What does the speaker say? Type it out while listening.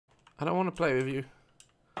I don't want to play with you.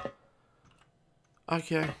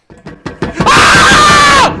 Okay.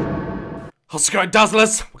 Ah! How's it going,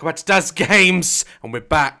 Dazzlers? Welcome back to Daz Games, and we're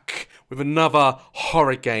back with another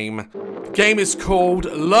horror game. The game is called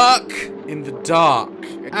Lurk in the Dark,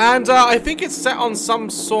 and I think it's set on some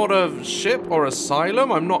sort of ship or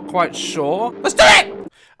asylum. I'm not quite sure. Let's do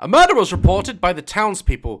it! A murder was reported by the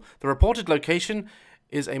townspeople. The reported location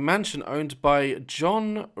is a mansion owned by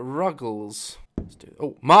John Ruggles. Let's do it.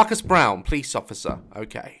 Oh, Marcus Brown, police officer.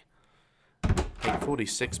 Okay.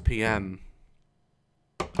 8:46 p.m.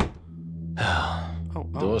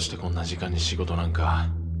 どうしてこんな時間に仕事なんか。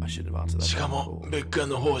 I should have answered that. しかも別館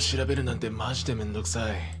の方を調べるなんてマジでめんどく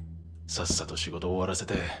さい。さっさと仕事終わらせ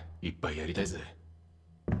ていっぱいやりたいぜ。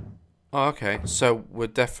 Oh, okay. So we're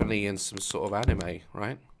definitely in some sort of anime,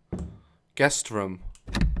 right? Guest room.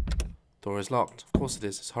 Door is locked. Of course it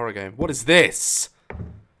is. It's a horror game. What is this?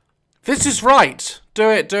 This is right. Do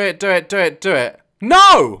it, do it, do it, do it, do it.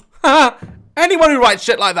 No! Anyone who writes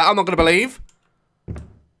shit like that, I'm not going to believe.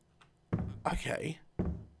 Okay.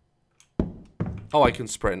 Oh, I can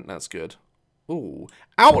sprint. That's good. Ooh.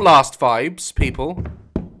 Outlast vibes, people.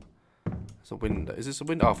 There's a window. Is this a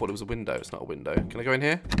window? Oh, I thought it was a window. It's not a window. Can I go in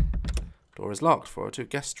here? Door is locked. 402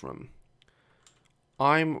 guest room.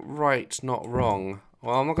 I'm right, not wrong.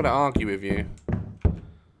 Well, I'm not going to argue with you.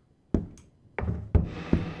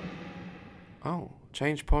 Oh,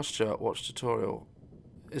 change posture, watch tutorial.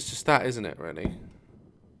 It's just that, isn't it, really?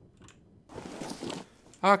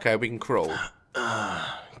 Okay, we can crawl.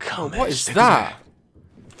 Oh, what is that?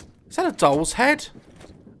 Is that a doll's head?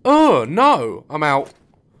 Oh, no. I'm out.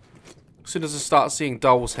 As soon as I start seeing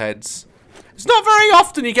doll's heads. It's not very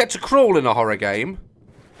often you get to crawl in a horror game.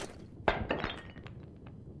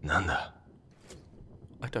 Nanda.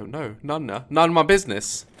 I don't know. None of my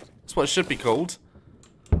business. That's what it should be called.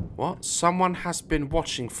 What? Someone has been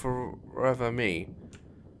watching forever me.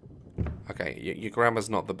 Okay, your grammar's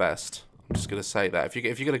not the best. I'm just gonna say that.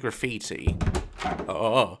 If you get a graffiti.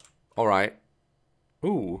 Oh. Alright.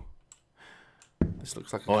 Ooh. This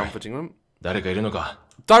looks like a comforting room.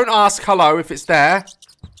 Don't ask hello if it's there.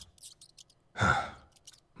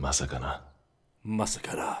 Masakana.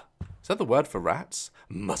 Masakana. Is that the word for rats?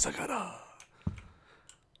 Masakana.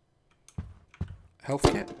 Health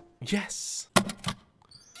kit? Yes.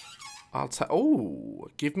 I'll take. Oh,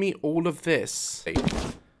 give me all of this.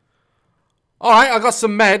 Alright, I got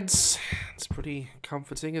some meds. It's pretty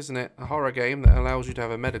comforting, isn't it? A horror game that allows you to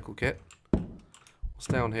have a medical kit. What's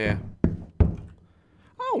down here?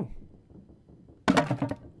 Oh.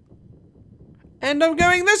 And I'm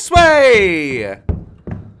going this way!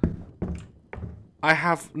 I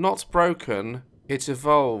have not broken. It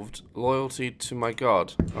evolved. Loyalty to my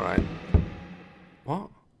god. Alright. What?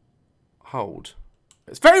 Hold.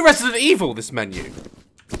 It's very Resident Evil, this menu.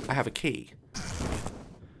 I have a key.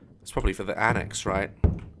 It's probably for the annex, right?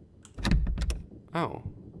 Oh.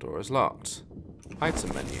 Door is locked.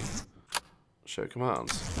 Item menu. Show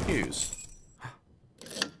commands. Use.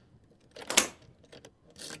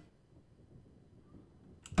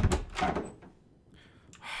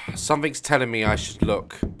 Something's telling me I should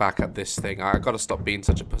look back at this thing. I gotta stop being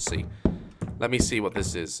such a pussy. Let me see what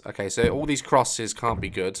this is. Okay, so all these crosses can't be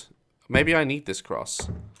good. Maybe I need this cross.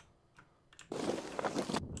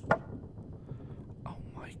 Oh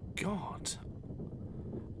my god.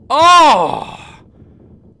 Oh!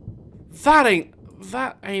 That ain't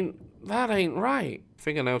right.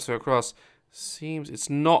 Fingernail to a cross. Seems it's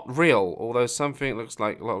not real, although something looks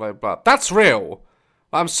like a lot like blood. That's real!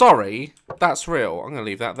 I'm sorry. That's real. I'm gonna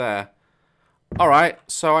leave that there. Alright,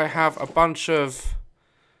 so I have a bunch of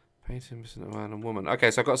painting missing a man and woman.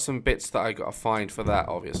 Okay, so I've got some bits that I gotta find for that,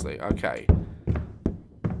 obviously. Okay.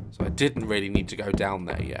 So I didn't really need to go down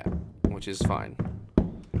there yet, which is fine.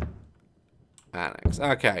 Annex.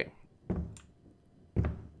 Okay.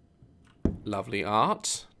 Lovely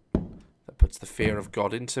art. That puts the fear of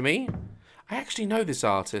God into me. I actually know this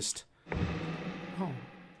artist. Oh.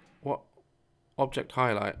 What? Object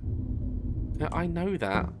highlight. Yeah, I know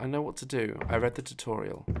that. I know what to do. I read the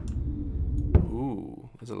tutorial. Ooh,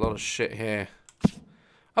 there's a lot of shit here.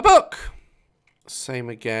 A book! Same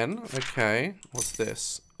again. Okay. What's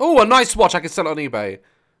this? Oh, a nice watch. I can sell it on eBay.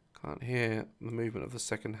 Can't hear the movement of the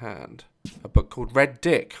second hand. A book called Red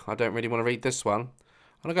Dick. I don't really want to read this one.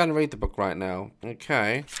 I'm not going to read the book right now.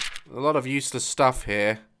 Okay. A lot of useless stuff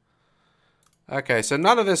here. Okay, so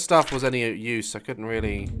none of this stuff was any use. I couldn't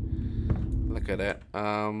really look at it.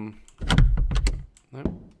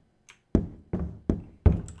 Nope.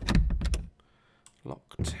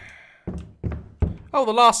 Locked. Oh,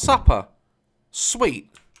 the Last Supper. Sweet.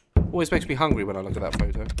 Always makes me hungry when I look at that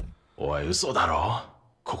photo. おい、嘘だろ?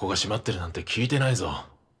ここが閉まってるなんて聞いてないぞ。は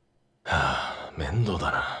あ、面倒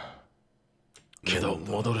だな。けど、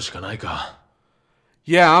戻るしかないか。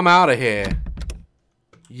Yeah, I'm out of here.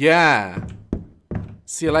 Yeah.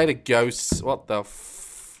 See you later, ghosts. What the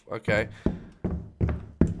f... Okay.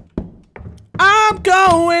 I'm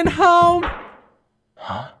going home.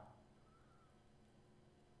 Huh?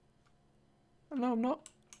 No, I'm not.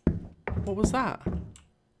 What was that?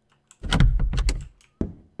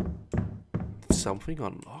 Did something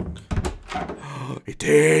unlock? It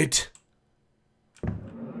did!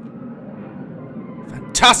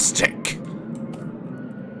 Fantastic!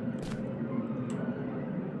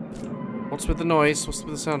 What's with the noise? What's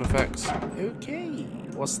with the sound effects? Okay.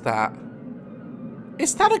 What's that?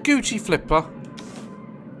 Is that a Gucci flipper?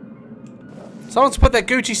 Someone's put their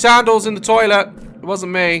Gucci sandals in the toilet. It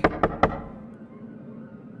wasn't me.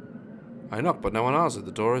 I knocked, but no one answered.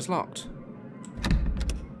 The door is locked.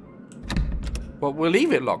 Well, we'll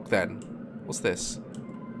leave it locked then. What's this?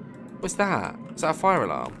 What's that? Is that a fire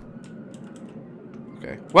alarm?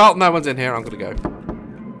 Okay. Well, no one's in here. I'm gonna go.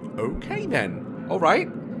 Okay then. All right.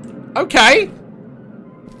 Okay.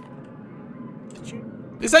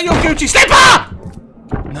 Is that your Gucci slipper?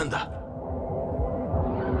 Nanda.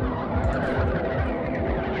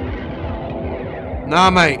 Nah,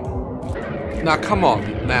 mate. Nah, come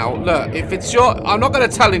on. Now, look. If it's your... I'm not going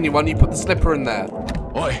to tell anyone you put the slipper in there.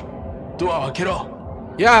 Oi, door akiro.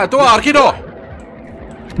 Yeah, door akiro.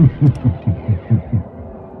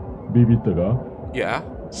 Bibitta ga? Yeah.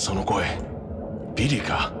 その声、ビリー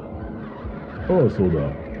か。ああ、そうだ。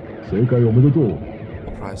正解おめでとう。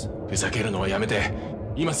What prize? ふざけるのはやめて、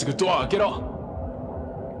今すぐドア開けろ。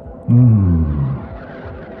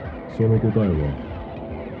その答えは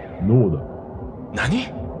ノーだ。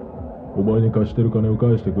何？お前に貸してる金を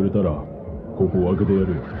返してくれたら、ここを開けてや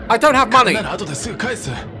るよ。I don't have 金 money. なら後ですぐ返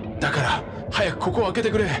す。だから早くここを開け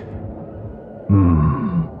てくれ。よ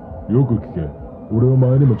く聞け。俺は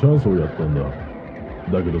前にもチャンスをやったんだ。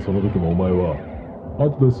だけどその時もお前は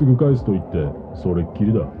後ですぐ返すと言ってそれっき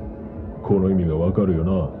りだ。この意味がわかるよ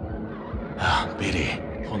な。ああ、ビリ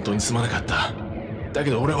ー、本当にすまなかった。だけ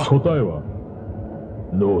ど俺は答えは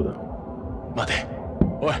ノーだ。待て。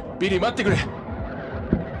おい、ビリー待ってくれ。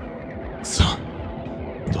くそ、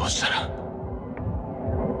どうしたら。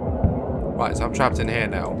 Right, so I'm trapped in here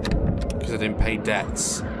now. Because I didn't pay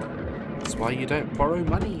debts. That's why you don't borrow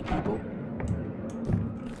money, people.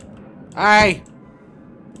 Hey!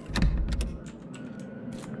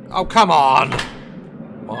 Oh, come on!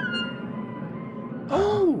 What?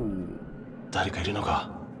 Oh! 誰かいるのか。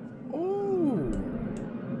 Oh!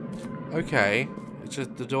 Okay. It's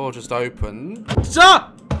just, the door just opened.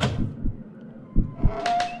 Ah!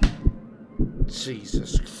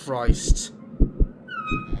 Jesus Christ.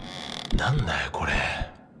 なんだよこれ。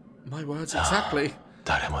 My words exactly.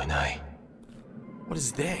 誰もいない。 What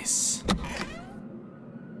is this?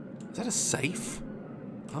 Is that a safe?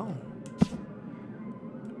 Oh.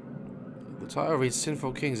 The title reads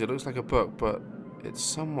Sinful Kings. It looks like a book, but it's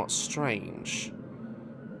somewhat strange.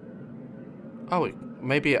 Oh,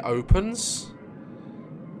 maybe it opens?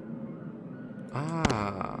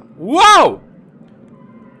 Ah. Whoa!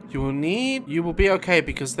 You will be okay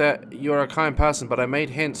because you're a kind person, but I made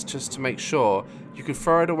hints just to make sure. You could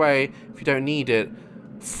throw it away if you don't need it.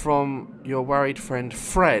 From your worried friend,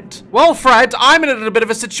 Fred. Well, Fred, I'm in a little bit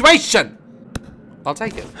of a situation. I'll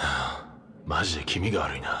take it. マジで気味が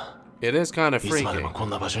悪いな。 It is kind of いつまで freaky. もこん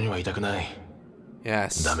な場所にはいたくない。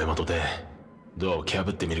 Yes. ダメ元でドアを蹴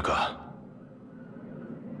破ってみるか。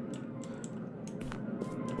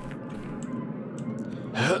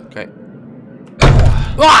 Okay.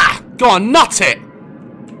 Ah! Go on, nut it!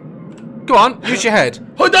 Go on, use your head.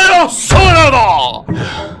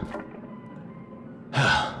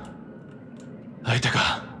開いた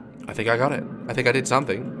か。 I think I got it. I think I did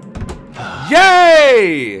something.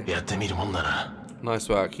 Yay! やってみるもんだな。 Nice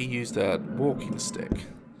work. He used a walking stick.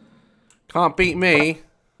 Can't beat me.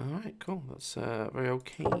 Alright, cool. That's very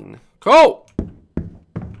keen. Cool!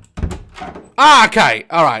 Ah, okay.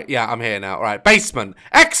 Alright, yeah, I'm here now. Alright, basement.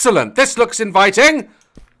 Excellent! This looks inviting!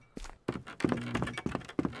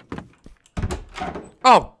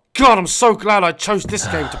 Oh, God, I'm so glad I chose this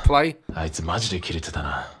game to play. あいつマジでキレてた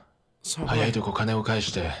な。 So 早いとこ金を返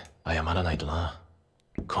して謝らないとな。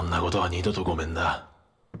こんなことは二度とごめんだ。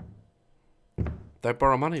 Don't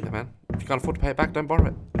borrow money, then, man. If you can't afford to pay it back, don't borrow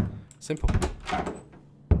it. Simple.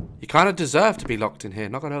 You kind of deserve to be locked in here,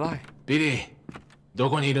 not gonna lie. ビリー、ど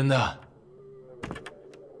こにいるんだ。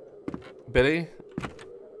 Billy?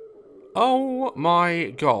 Oh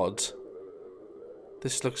my god.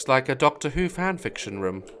 This looks like a Doctor Who fanfiction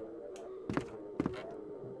room.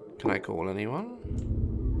 Can I call anyone?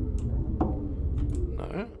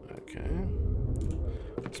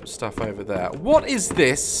 Some stuff over there. What is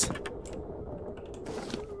this?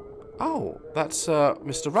 Oh, that's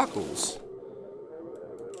Mr. Ruggles.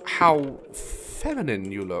 How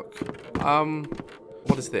feminine you look.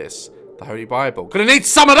 What is this? The Holy Bible. Gonna need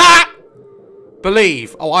some of that!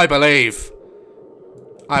 Believe. Oh, I believe.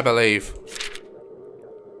 I believe.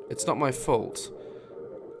 It's not my fault.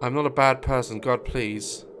 I'm not a bad person. God,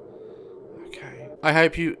 please. Okay. I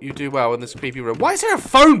hope you do well in this creepy room. Why is there a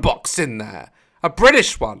phone box in there? A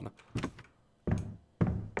British one.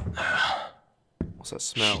 What's that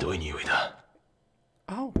smell?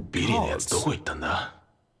 Oh, God.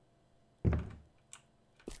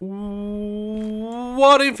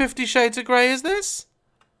 What in 50 Shades of Grey is this?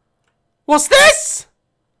 What's this?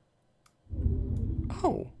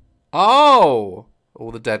 Oh. Oh.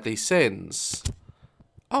 All the deadly sins.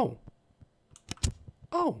 Oh.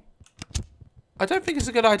 Oh. I don't think it's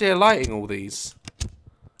a good idea lighting all these.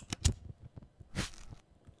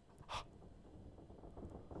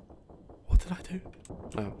 What did I do?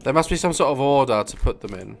 No. There must be some sort of order to put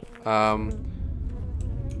them in.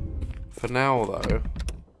 For now, though,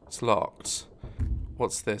 it's locked.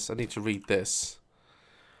 What's this? I need to read this.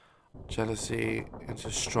 Jealousy into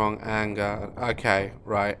strong anger. Okay,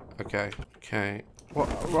 right. Okay, okay. Well,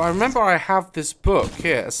 I remember I have this book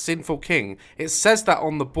here, A Sinful King. It says that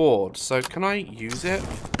on the board, so can I use it?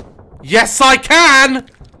 Yes, I can!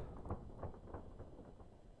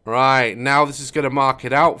 Right, now this is going to mark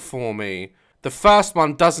it out for me. The first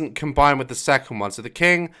one doesn't combine with the second one. So the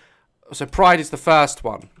king... So pride is the first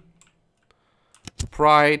one.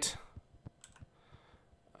 Pride.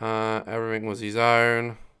 Everything was his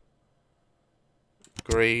own.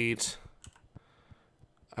 Greed.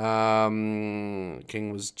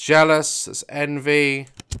 King was jealous. That's envy.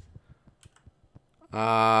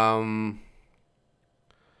 King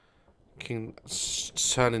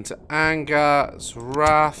turned into anger. It's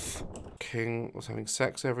wrath. King was having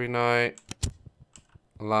sex every night.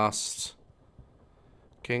 Lust.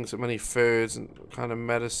 King took many foods and kind of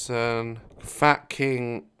medicine. Fat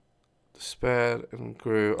king despaired and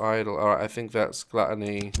grew idle. Alright, I think that's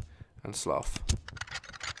gluttony and sloth.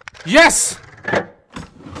 Yes!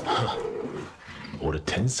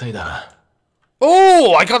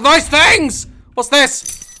 Oh, I got nice things! What's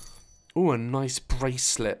this? Oh, a nice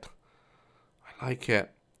bracelet. I like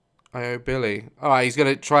it. I owe Billy. Alright, he's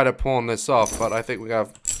going to try to pawn this off, but I think we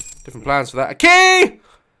have different plans for that. A key!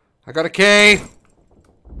 I got a key!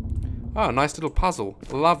 Oh, nice little puzzle.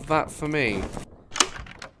 Love that for me.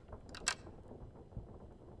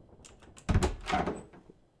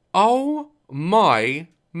 Oh my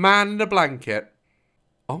man in a blanket.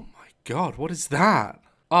 Oh my god, what is that?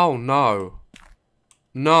 Oh no.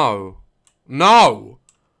 No. No!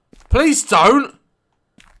 Please don't!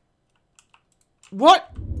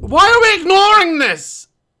 What? Why are we ignoring this?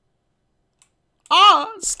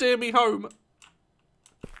 Ah, steer me home.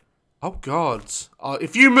 Oh god.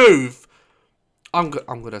 If you move, I'm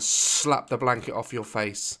gonna slap the blanket off your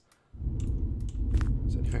face.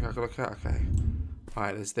 Is there anything I can look at? Okay.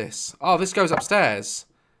 Alright, there's this. Oh, this goes upstairs.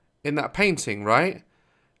 In that painting, right?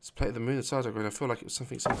 Let's play the moon and stars. I feel like it was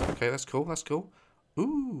something. Okay, that's cool. That's cool.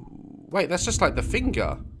 Ooh. Wait, that's just like the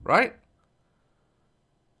finger, right?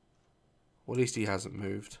 Well, at least he hasn't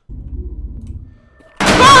moved.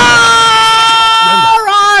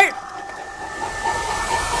 Alright!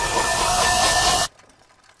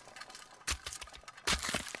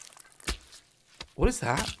 What is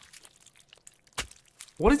that?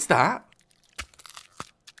 What is that?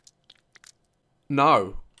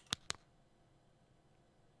 No.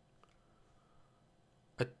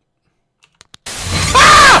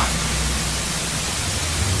 Ah!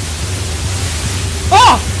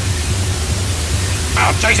 Oh!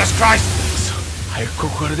 Oh, Jesus Christ! I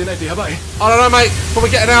don't know, mate, but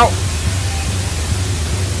we're getting out.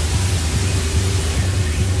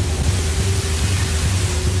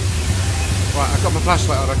 Right, I've got my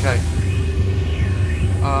flashlight on, okay.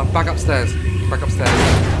 Back upstairs. Back upstairs.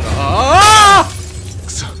 Ah!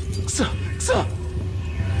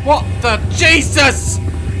 What the Jesus!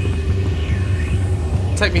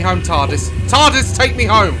 Take me home, TARDIS. TARDIS, take me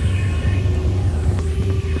home!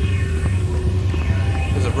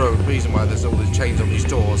 There's a reason why there's all these chains on these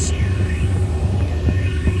doors. I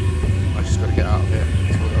just gotta get out of here.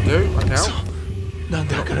 That's what I'll do right now.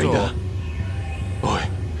 Lock the door.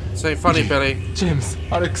 This ain't funny, Billy. James,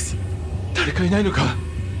 Alex,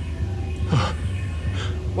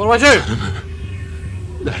 what do I do?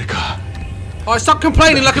 Oh, stop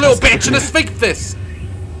complaining like a little bitch and let's fix this.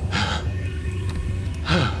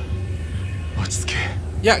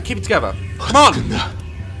 Yeah, keep it together. Come on.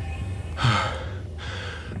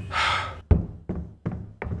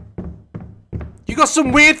 got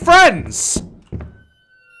some weird friends.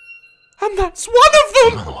 And that's one of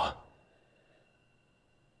them.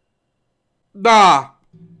 Nah.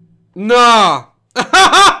 Nah.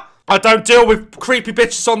 I don't deal with creepy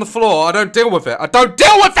bitches on the floor. I don't deal with it. I don't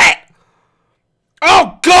deal with it!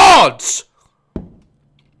 Oh, God!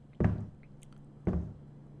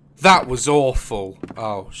 That was awful.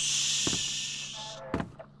 Oh, shh.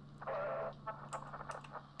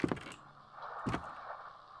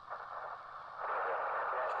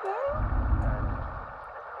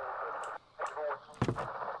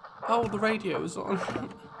 Oh, the radio's on.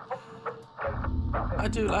 I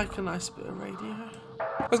do like a nice bit of radio.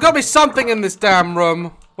 There's got to be something in this damn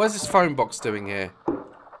room. Where's this phone box doing here?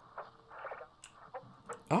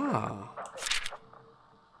 Ah.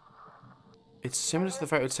 It's similar to the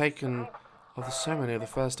photo taken of the ceremony of the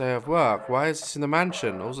first day of work. Why is this in the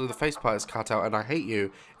mansion? Also, the face part is cut out and I hate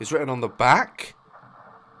you is written on the back.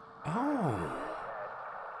 Oh.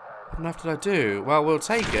 What on earth did I do? Well, we'll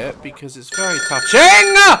take it because it's very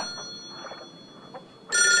touching!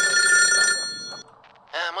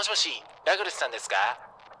 もしもし、ラグルスさんですか？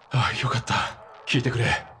ああ、よかった。聞いてくれ。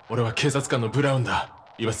俺は警察官のブラウンだ。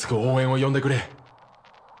今すぐ応援を呼んでくれ。ああ、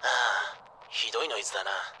ひどいノイズだな。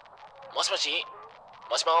もしもし？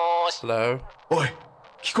もしもーし。Hello? おい、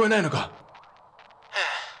聞こえないのか？はあ、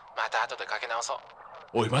また後でかけ直そう。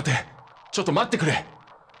おい、待て。ちょっと待ってくれ。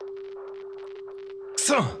く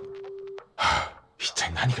そん。はあ、一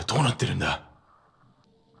体何がどうなってるんだ？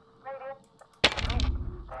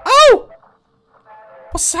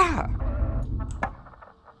 What's that?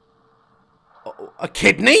 A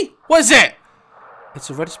kidney? What is it? It's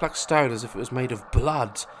a reddish black stone as if it was made of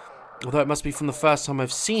blood. Although it must be from the first time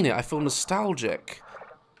I've seen it, I feel nostalgic.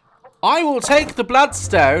 I will take the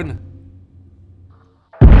bloodstone.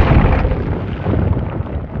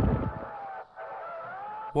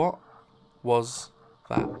 What was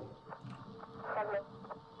that?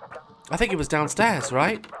 I think it was downstairs,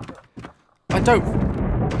 right? I don't...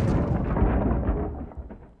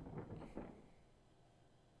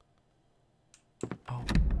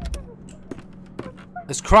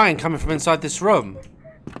 There's crying coming from inside this room.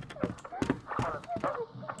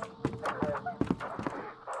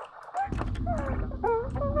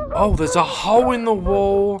 Oh, there's a hole in the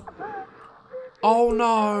wall. Oh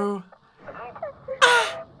no.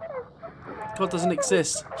 Ah! God doesn't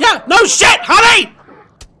exist. Yeah, no shit, honey!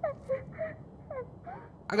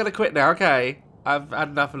 I'm gonna quit now, okay. I've had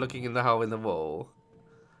enough of looking in the hole in the wall.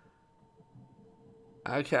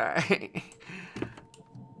 Okay.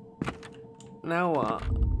 Now what?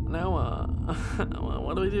 Now what?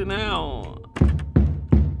 What do we do now?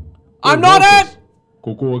 I'm not it!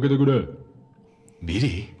 ここを開けてくれ。ビリ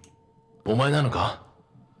ー？お前なのか？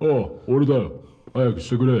ああ、俺だよ。早くし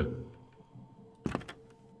てくれ。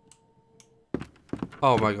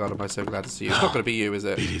Oh my god, am I so glad to see you. It's not gonna be you, is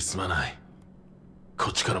it? ビリーすまない。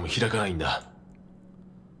こっちからも開かないんだ。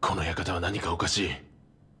この館は何かおかしい。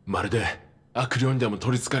まるで悪霊にでも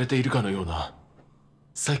取り憑かれているかのような。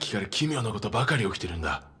さっきから奇妙なことばかり起きてるん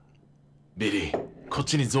だ。ビリー、こっ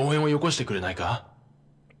ちに増援をよこしてくれないか？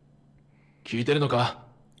聞いてるのか？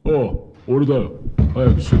ああ、俺だよ。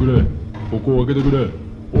早くしてくれ。ここを開けてくれ。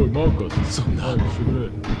おい、マーカス。そんな。早くしてくれ。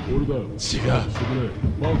俺だよ。違う。早くしてくれ。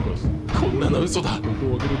マーカス。こんなの嘘だ。こ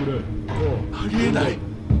こを開けてくれ。ありえない。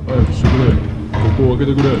早くしてくれ。ここを開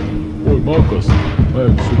けてくれ。おい、マーカス。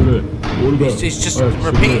早くしてくれ。俺だよ。 He's just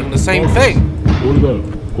repeating the same thing. 俺だよ。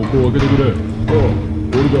ここを開けてくれ。ああ。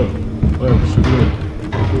俺だよ。早くしてくれ。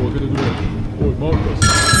ここを開けてくれ。おい、マーカス。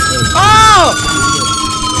Oh!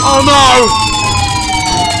 Oh no!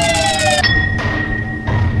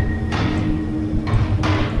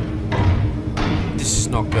 This is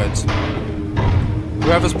not good.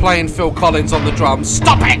 Whoever's playing Phil Collins on the drums,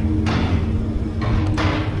 stop it!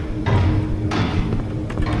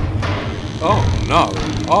 Oh no.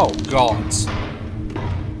 Oh god.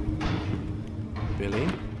 Billy?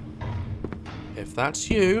 If that's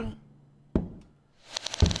you...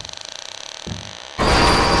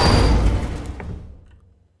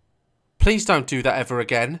 Please don't do that ever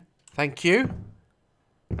again. Thank you.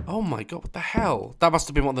 Oh my god, what the hell? That must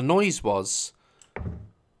have been what the noise was.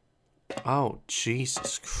 Oh,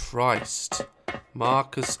 Jesus Christ.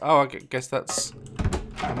 Marcus... Oh, I guess that's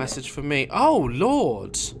a message for me. Oh,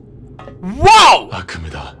 Lord. Whoa! 悪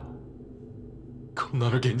夢だ。こんな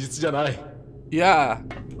の現実じゃない。Yeah,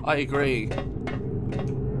 I agree.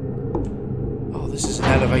 Oh, this is an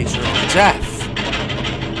elevator of death.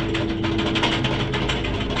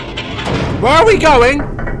 Where are we going?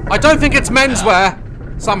 I don't think it's menswear.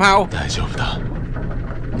 Somehow. 大丈夫だ。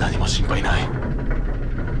何も心配ない。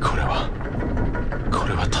これは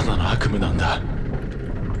ただの悪夢なんだ。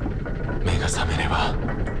目が覚めれば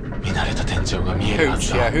見慣れた天井が見えるは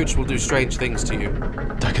ず Hooch, だ。 yeah, Hooch will do strange things to you.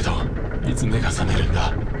 だけどいつ目が覚めるん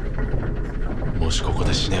だ。もしここ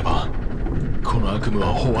で死ねばこの悪夢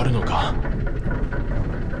は終わるのか。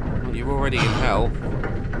 Well, you're already in hell.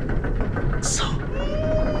 そう。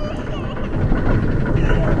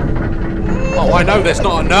 Oh, I know there's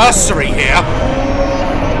not a nursery here.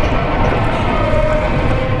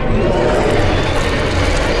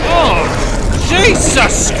 Oh,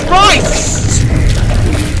 Jesus Christ!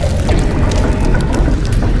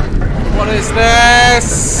 What is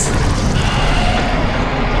this?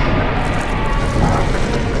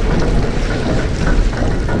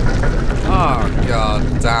 Oh, God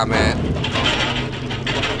damn it.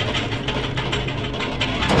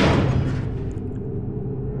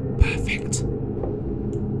 Perfect.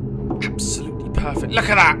 Absolutely perfect. Look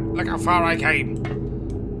at that! Look how far I came.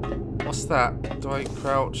 What's that? Do I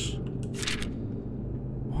crouch?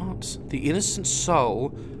 What? The innocent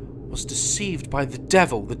soul was deceived by the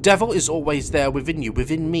devil. The devil is always there within you,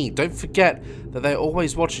 within me. Don't forget that they're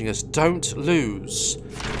always watching us. Don't lose.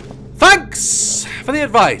 Thanks for the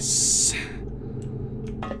advice.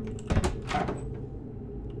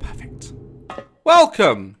 Perfect.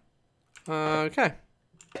 Welcome. Okay.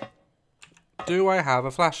 Do I have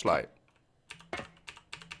a flashlight?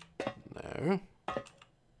 No.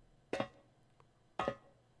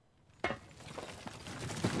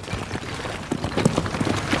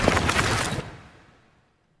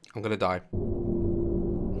 I'm gonna die.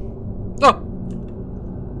 Oh!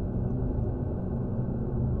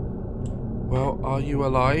 Well, are you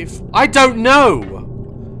alive? I don't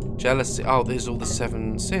know! Jealousy. Oh, there's all the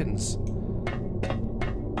 7 sins.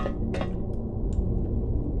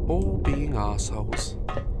 All being assholes.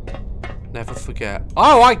 Never forget.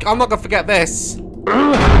 Oh, I'm not gonna forget this.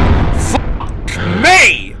 Fuck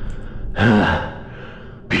me!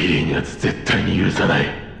 ビリーには絶対に許さない。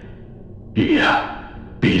いや、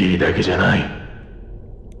ビリーだけじゃない。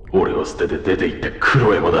俺を捨てて出て行ったク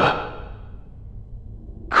ロエもだ。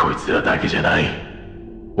こいつらだけじゃない。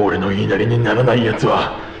俺の言いなりにならない奴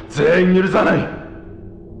は全員許さない。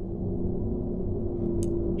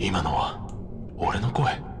今のは俺の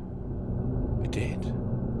声。It did,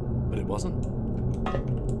 but it wasn't.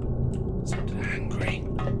 It sounded angry.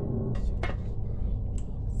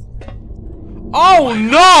 Oh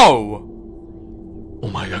no! お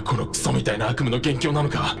前がこのクソみたいな悪夢の元凶なの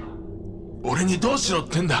か。俺にどうしろっ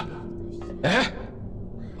てんだ。え？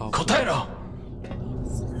答えろ。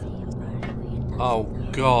Oh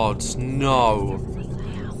God, no.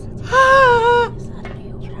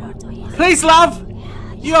 Please, love!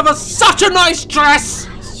 You have such a nice dress!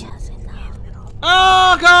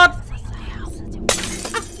 Oh God!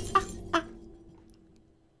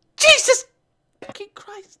 Jesus! Fucking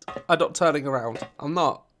Christ. I'm not turning around. I'm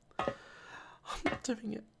not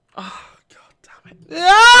doing it. Oh God damn it.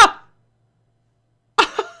 Ah!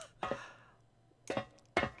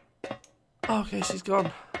 Okay, she's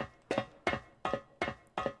gone.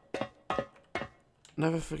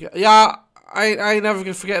 Never forget. Yeah, I never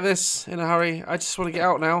gonna forget this in a hurry. I just want to get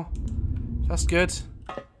out now. That's good. If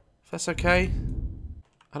that's okay.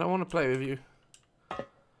 I don't want to play with you.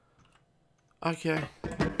 Okay.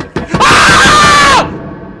 Ah!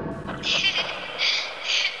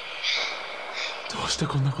 どうして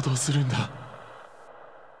こんなことをするんだ。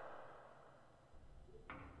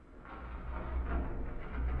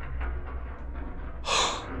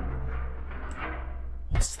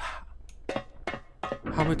What's that?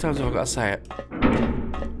 How many times have I got to say it?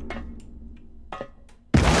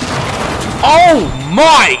 Oh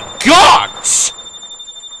my God!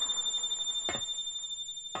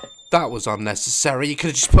 That was unnecessary. You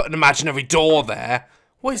could have just put an imaginary door there.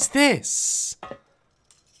 What is this?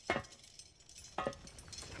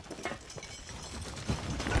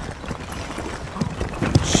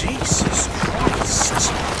 Jesus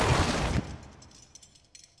Christ.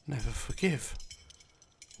 Never forgive.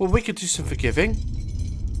 Well, we could do some forgiving.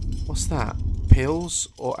 What's that? Pills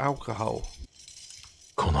or alcohol?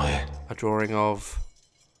 この絵、 A drawing of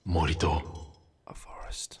森と a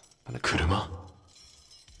forest and a 車。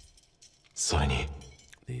それに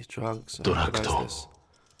these drugs. ドラッグ Recognize と this.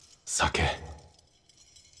 酒。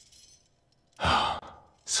はあ、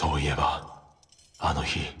そういえばあの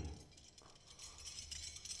日。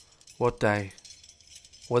 What day?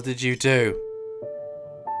 What did you do?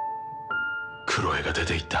 クロエが出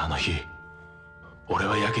て行ったあの日、俺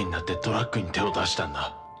はやけになってドラッグに手を出したん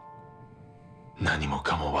だ。何も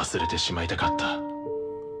かも忘れてしまいたかった。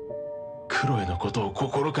クロエのことを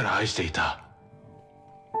心から愛していた。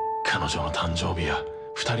彼女の誕生日や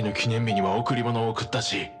2人の記念日には贈り物を送った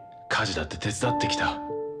し、家事だって手伝ってきた。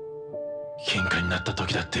喧嘩になった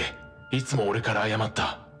時だっていつも俺から謝っ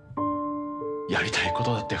た。やりたいこ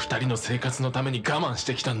とだって二人の生活のために我慢し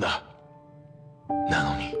てきたんだ。な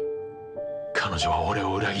のに彼女は俺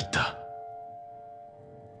を裏切った。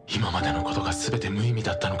今までのことが全て無意味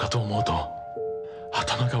だったのかと思うと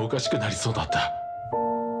頭がおかしくなりそうだった。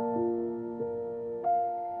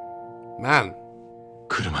Man.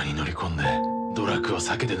 車に乗り込んでドラッグを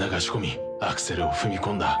酒で流し込みアクセルを踏み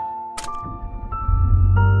込んだ。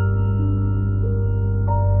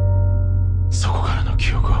そこからの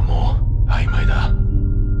記憶はもう曖昧だ。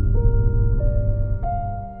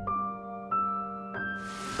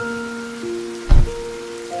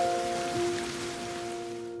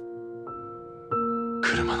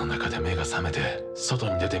車の中で目が覚めて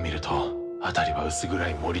外に出てみると辺りは薄暗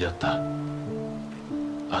い森だった。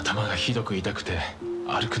頭がひどく痛くて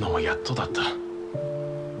歩くのもやっとだった。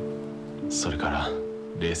それから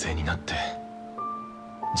冷静になって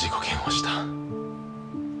自己嫌悪した。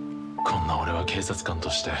こんな俺は警察官と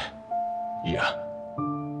して、いや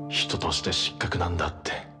人として失格なんだっ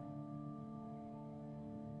て。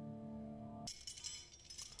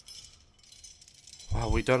Well,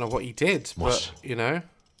 we don't know what he did, but, you know.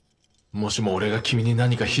 もしも俺が君に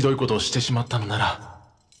何かひどいことをしてしまったのなら。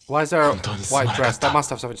Why is there a white dress? That must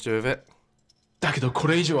have something to do with it. だけどこ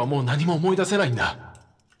れ以上はもう何も思い出せないんだ。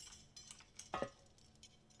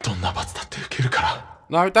どんな罰だって受けるから。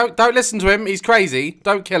No, don't listen to him. He's crazy.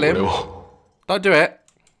 Don't kill him. Don't do it.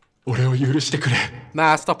 俺を許してくれ。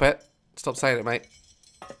Nah, stop it. Stop saying it, mate.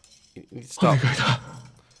 You need to stop. お願いだ。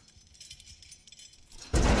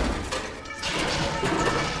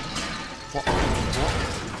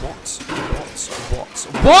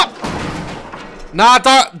What? Nah,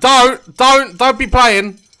 don't be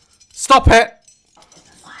playing. Stop it.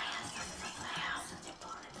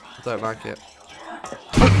 I don't like it.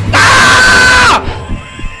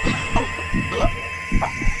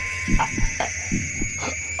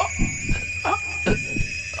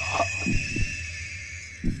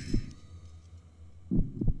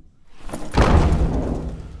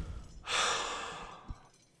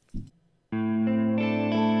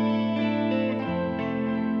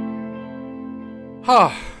 Ah! Huh.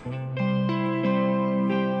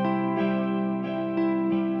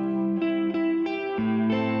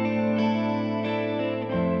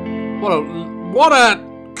 What a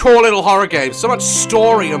cool little horror game. So much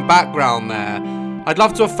story and background there. I'd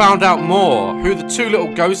love to have found out more. Who the two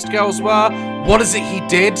little ghost girls were. What is it he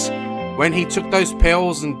did when he took those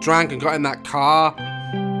pills and drank and got in that car.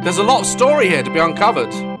 There's a lot of story here to be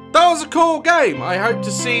uncovered. That was a cool game. I hope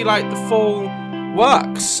to see like the full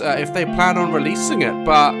works if they plan on releasing it,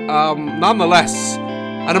 but nonetheless,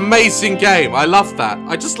 an amazing game. I love that.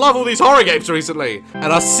 I just love all these horror games recently,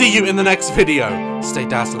 and I'll see you in the next video. Stay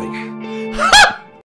dazzling.